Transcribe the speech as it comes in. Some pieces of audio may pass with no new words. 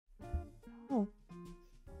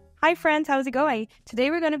Hi friends, how's it going?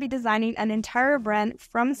 Today we're going to be designing an entire brand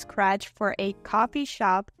from scratch for a coffee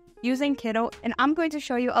shop using Kittl, and I'm going to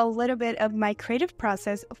show you a little bit of my creative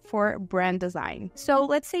process for brand design. So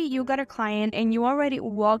let's say you got a client and you already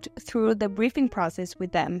walked through the briefing process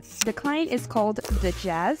with them. The client is called The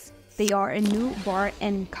Jazz. They are a new bar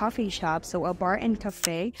and coffee shop, so a bar and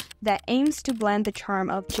cafe that aims to blend the charm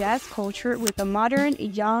of jazz culture with a modern,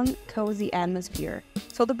 young, cozy atmosphere.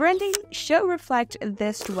 So the branding should reflect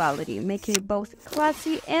this duality, making it both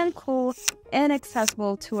classy and cool and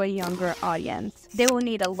accessible to a younger audience. They will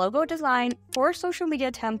need a logo design, 4 social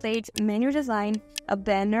media templates, menu design, a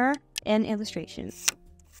banner, and illustrations.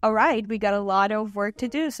 Alright, we got a lot of work to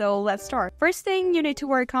do, so let's start. First thing you need to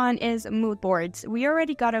work on is mood boards. We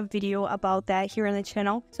already got a video about that here on the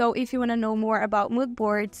channel, so if you want to know more about mood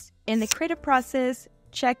boards in the creative process,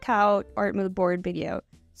 check out our mood board video.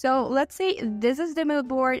 So let's say this is the mood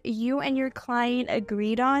board you and your client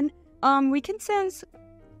agreed on. We can sense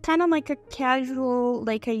kind of like a casual,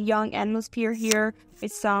 like a young atmosphere here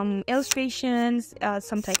with some illustrations,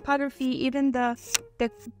 some typography. Even the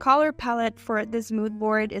color palette for this mood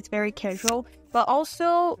board is very casual, but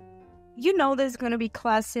also, you know, there's going to be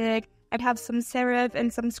classic. I have some serif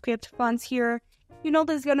and some script fonts here. You know,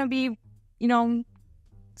 there's going to be,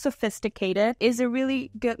 sophisticated. It's a really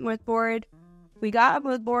good mood board. We got a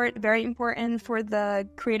mood board, very important for the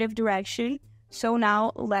creative direction. So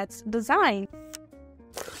now let's design.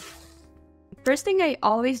 First thing I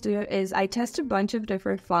always do is I test a bunch of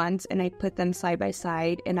different fonts and I put them side by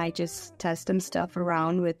side and I just test them stuff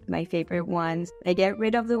around with my favorite ones. I get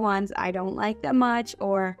rid of the ones I don't like that much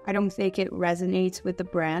or I don't think it resonates with the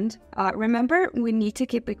brand. Remember, we need to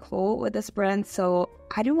keep it cool with this brand, so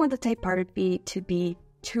I don't want the typography to be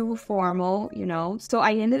too formal, So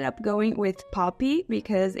I ended up going with Poppy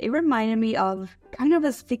because it reminded me of kind of a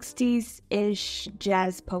 60s-ish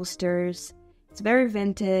jazz posters. It's very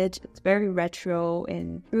vintage, it's very retro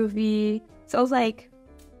and groovy. So I was like,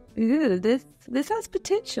 ooh, this has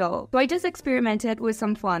potential. So I just experimented with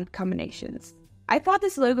some font combinations. I thought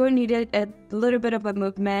this logo needed a little bit of a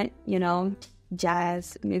movement,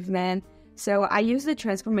 jazz movement. So I used the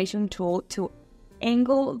transformation tool to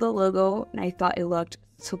angle the logo and I thought it looked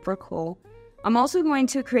super cool. I'm also going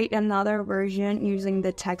to create another version using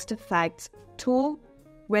the text effects tool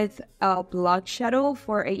with a block shadow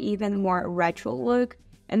for an even more retro look,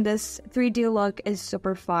 and this 3D look is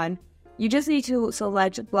super fun. You just need to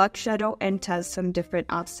select block shadow and test some different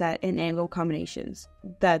offset and angle combinations.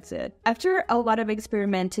 That's it. After a lot of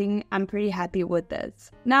experimenting, I'm pretty happy with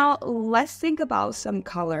this. Now let's think about some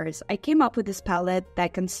colors. I came up with this palette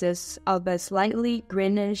that consists of a slightly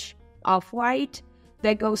greenish off-white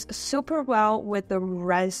that goes super well with the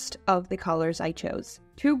rest of the colors I chose.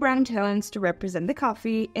 2 brown tones to represent the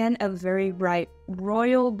coffee, and a very bright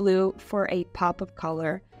royal blue for a pop of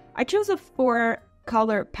color. I chose a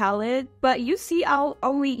 4-color palette, but you see I'll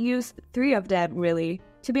only use 3 of them really.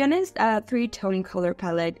 To be honest, a 3-tone color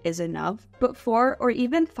palette is enough, but 4 or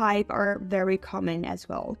even 5 are very common as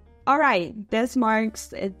well. Alright, this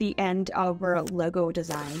marks the end of our logo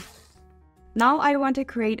design. Now I want to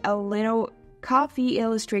create a little coffee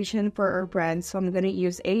illustration for our brand, so I'm going to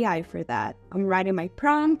use AI for that. I'm writing my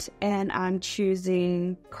prompt and I'm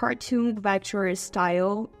choosing cartoon vector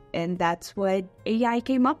style, and that's what AI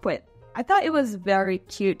came up with. I thought it was very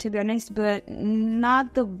cute, to be honest, but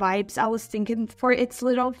not the vibes I was thinking for its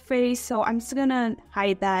little face, so I'm just gonna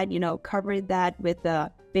hide that, cover that with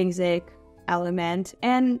the basic element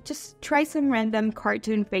and just try some random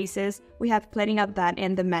cartoon faces. We have plenty of that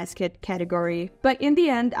in the mascot category, but in the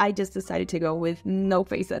end I just decided to go with no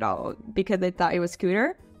face at all because I thought it was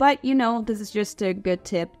cuter. But this is just a good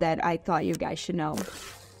tip that I thought you guys should know.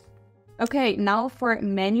 Okay, now for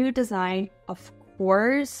menu design, of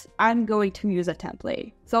course I'm going to use a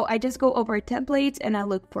template. So I just go over templates and I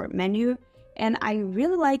look for menu. And I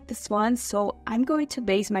really like this one, so I'm going to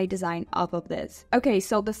base my design off of this. Okay,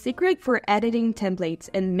 so the secret for editing templates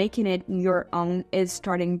and making it your own is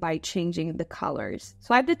starting by changing the colors.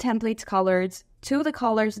 Swipe the template's colors to the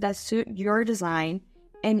colors that suit your design,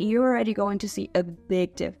 and you're already going to see a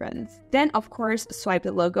big difference. Then, of course, swipe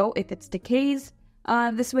the logo if it's the case.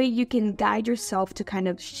 This way you can guide yourself to kind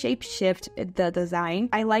of shape-shift the design.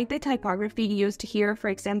 I like the typography used here, for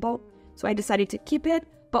example, so I decided to keep it,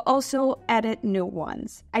 but also added new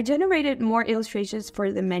ones. I generated more illustrations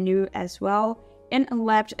for the menu as well and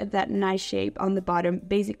left that nice shape on the bottom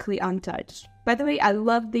basically untouched. By the way, I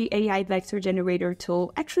love the AI vector generator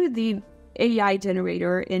tool, actually the AI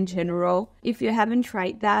generator in general. If you haven't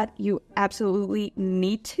tried that, you absolutely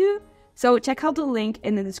need to. So check out the link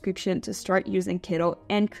in the description to start using Kittl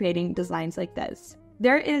and creating designs like this.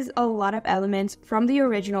 There is a lot of elements from the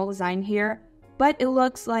original design here, but it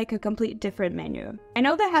looks like a complete different menu. I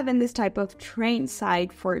know that having this type of trained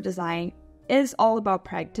site for design is all about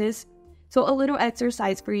practice, so a little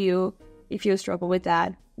exercise for you if you struggle with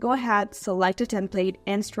that. Go ahead, select a template,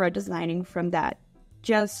 and start designing from that.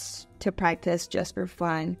 Just to practice, just for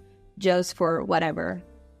fun, just for whatever.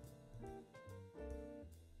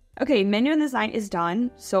 Okay, menu and design is done,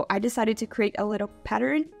 so I decided to create a little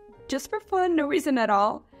pattern just for fun, no reason at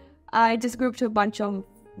all. I just grouped a bunch of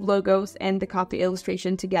logos and the copy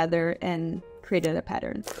illustration together and created a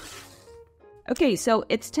pattern. Okay, so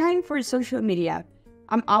it's time for social media.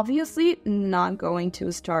 I'm obviously not going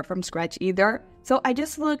to start from scratch either, so I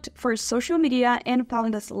just looked for social media and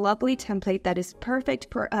found this lovely template that is perfect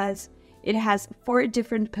for us. It has 4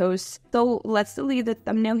 different posts, so let's delete the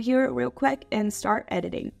thumbnail here real quick and start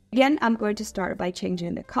editing. Again, I'm going to start by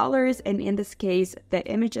changing the colors and in this case, the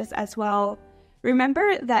images as well.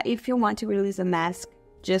 Remember that if you want to release a mask,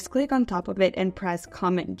 just click on top of it and press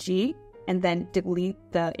Command G and then delete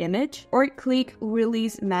the image, or click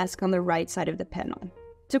Release Mask on the right side of the panel.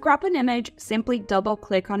 To crop an image, simply double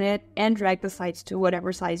click on it and drag the sides to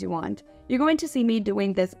whatever size you want. You're going to see me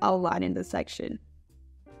doing this a lot in this section.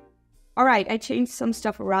 Alright, I changed some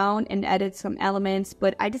stuff around and added some elements,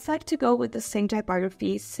 but I decided to go with the same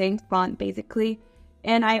typography, same font basically.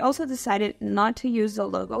 And I also decided not to use the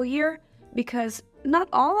logo here because not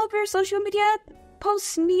all of your social media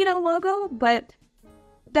posts need a logo, but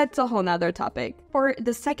that's a whole nother topic. For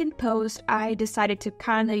the second post, I decided to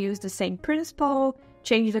kind of use the same principle,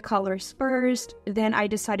 change the colors first, then I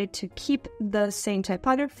decided to keep the same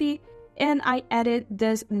typography, and I added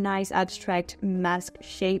this nice abstract mask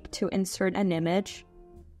shape to insert an image.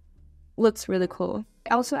 Looks really cool.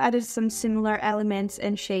 I also added some similar elements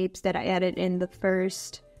and shapes that I added in the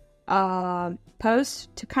first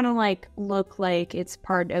post to kind of like look like it's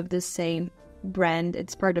part of the same brand,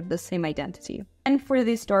 it's part of the same identity. And for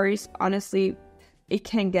these stories, honestly, it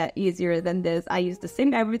can get easier than this. I used the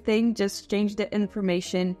same everything, just changed the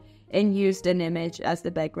information and used an image as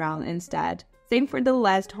the background instead. Same for the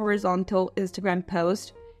last horizontal Instagram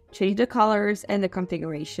post. Change the colors and the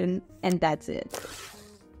configuration, and that's it.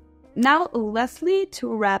 Now, lastly,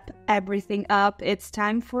 to wrap everything up, it's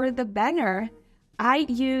time for the banner. I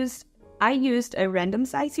used a random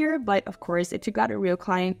size here, but of course, if you got a real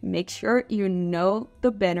client, make sure you know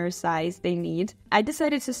the banner size they need. I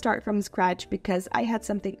decided to start from scratch because I had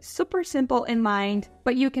something super simple in mind,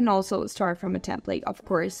 but you can also start from a template, of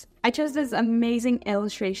course. I chose this amazing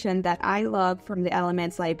illustration that I love from the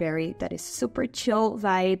Elements library that is super chill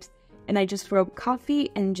vibes, and I just wrote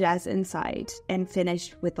coffee and jazz inside and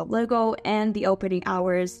finished with the logo and the opening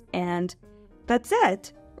hours, and that's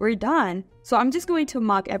it. We're done. So I'm just going to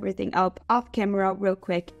mock everything up off camera real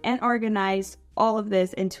quick and organize all of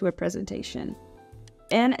this into a presentation.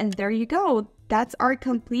 And there you go. That's our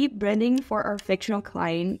complete branding for our fictional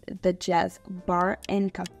client, the Jazz Bar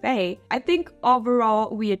and Cafe. I think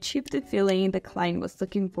overall we achieved the feeling the client was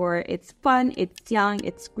looking for. It's fun, it's young,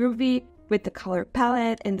 it's groovy with the color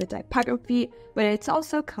palette and the typography, but it's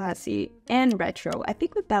also classy and retro. I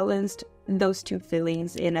think we balanced those two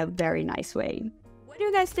feelings in a very nice way. What do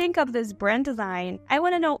you guys think of this brand design? I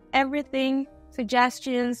want to know everything,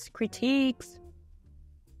 suggestions, critiques.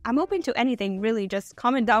 I'm open to anything, really, just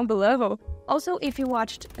comment down below. Also, if you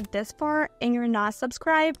watched this far and you're not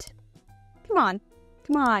subscribed, come on.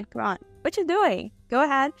 What you doing? Go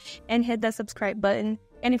ahead and hit the subscribe button.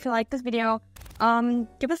 And if you like this video,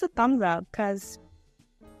 give us a thumbs up, because,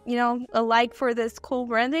 you know, a like for this cool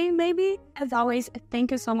branding, maybe. As always, thank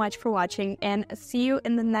you so much for watching and see you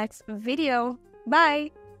in the next video. Bye!